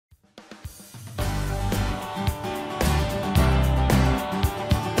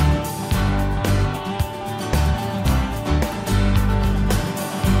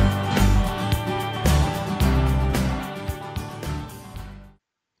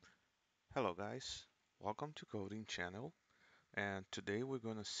Hello guys, welcome to Coding channel, and today we're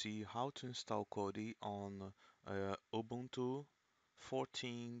gonna see how to install Kodi on Ubuntu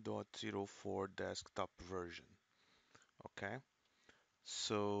 14.04 desktop version. Okay,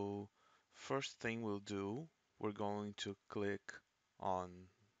 so first thing we'll do, we're going to click on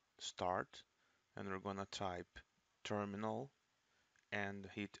Start, and we're gonna type terminal and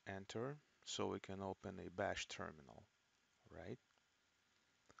hit enter so we can open a bash terminal, right?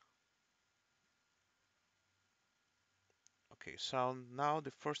 Okay, so now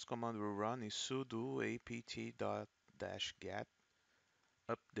the first command we run is sudo apt-get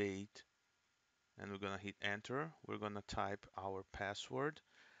update, and we're gonna hit enter. We're gonna type our password,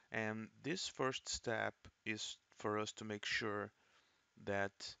 and this first step is for us to make sure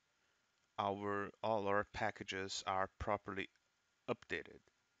that our all our packages are properly updated.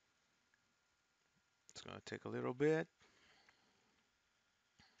 It's gonna take a little bit.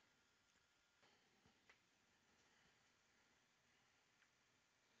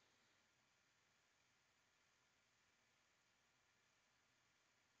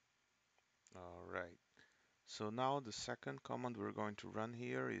 All right. So now the second command we're going to run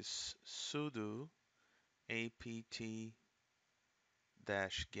here is sudo apt-get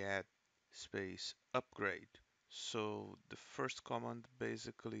space upgrade. So the first command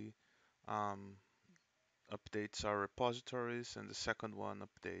basically um, updates our repositories, and the second one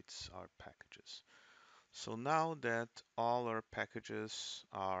updates our packages. So now that all our packages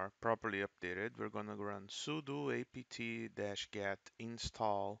are properly updated, we're going to run sudo apt-get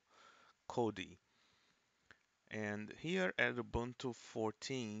install Kodi. And here at Ubuntu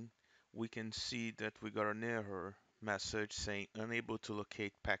 14, we can see that we got an error message saying unable to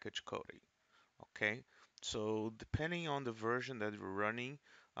locate package Kodi. Okay, so depending on the version that we're running,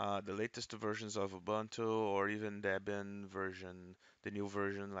 the latest versions of Ubuntu or even Debian version, the new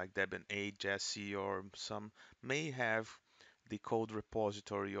version like Debian 8, Jesse, or some may have the code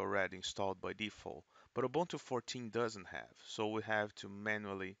repository already installed by default, but Ubuntu 14 doesn't have, so we have to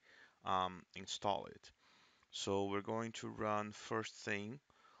manually install it. So we're going to run first thing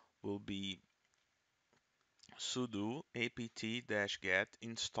will be sudo apt-get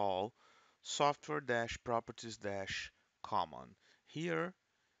install software-properties-common. Here,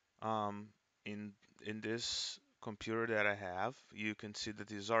 um, in this computer that I have, you can see that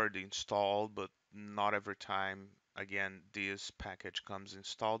it's already installed, but not every time. Again, this package comes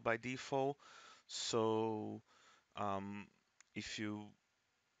installed by default. So, um, if you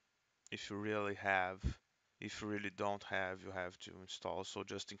really have, if you really don't have, you have to install. So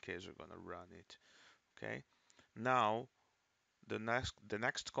just in case we're gonna run it. Okay. Now, the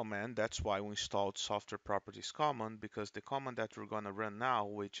next command, that's why we installed software properties common, because the command that we're going to run now,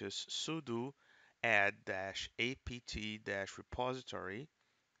 which is sudo add-apt-repository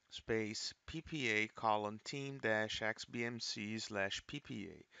space ppa colon team-xbmc slash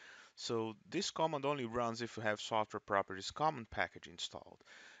ppa. So this command only runs if you have software properties common package installed.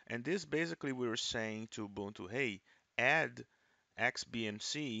 And this basically we were saying to Ubuntu, hey, add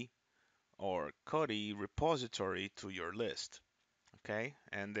xbmc or Kodi repository to your list. Okay,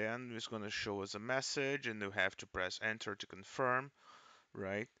 and then it's going to show us a message, and you have to press enter to confirm,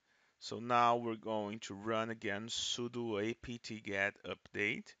 right? So now we're going to run again sudo apt-get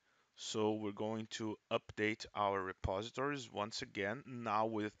update. So we're going to update our repositories once again, now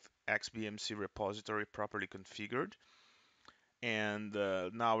with xbmc repository properly configured. And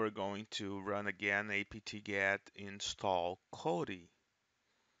now we're going to run again apt-get install Kodi.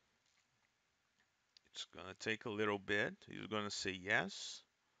 It's going to take a little bit. You're going to say yes.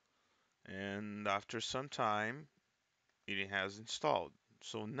 And after some time, it has installed.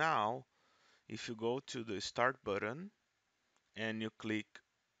 So now, if you go to the start button and you click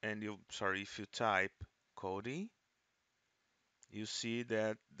and if you type Kodi, you see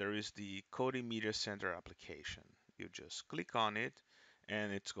that there is the Kodi Media Center application. You just click on it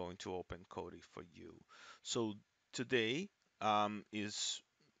and it's going to open Kodi for you. So today is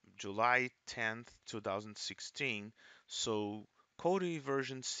July 10th, 2016. So Kodi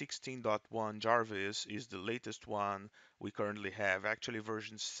version 16.1 Jarvis is the latest one we currently have. Actually,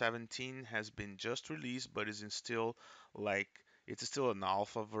 version 17 has been just released, but is in still like it's still an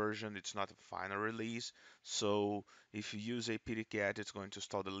alpha version. It's not a final release. So if you use apt-get, it's going to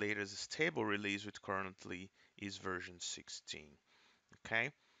install the latest stable release, which currently is version 16.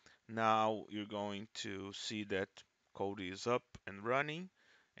 Okay. Now you're going to see that Kodi is up and running,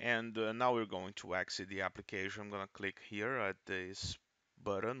 and now we're going to exit the application. I'm going to click here at this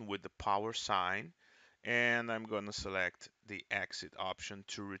button with the power sign, and I'm going to select the exit option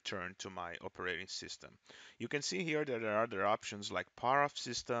to return to my operating system. You can see here that there are other options like power off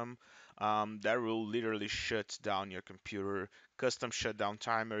system. That will literally shut down your computer. Custom shutdown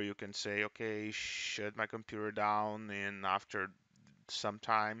timer, you can say, okay, shut my computer down, and after some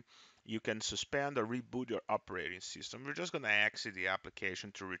time, you can suspend or reboot your operating system. We're just going to exit the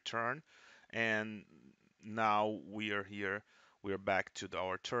application to return, and now we are here. We are back to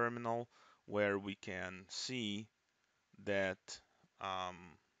our terminal where we can see that um,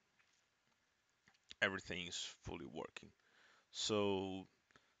 everything is fully working. So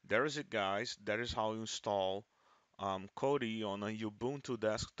there is it, guys. That is how you install Kodi on a Ubuntu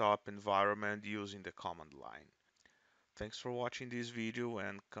desktop environment using the command line. Thanks for watching this video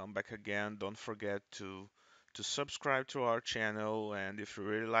and come back again. Don't forget to subscribe to our channel, and if you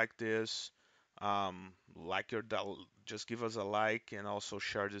really like this, just give us a like and also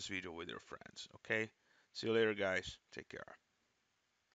share this video with your friends. Okay? See you later, guys. Take care.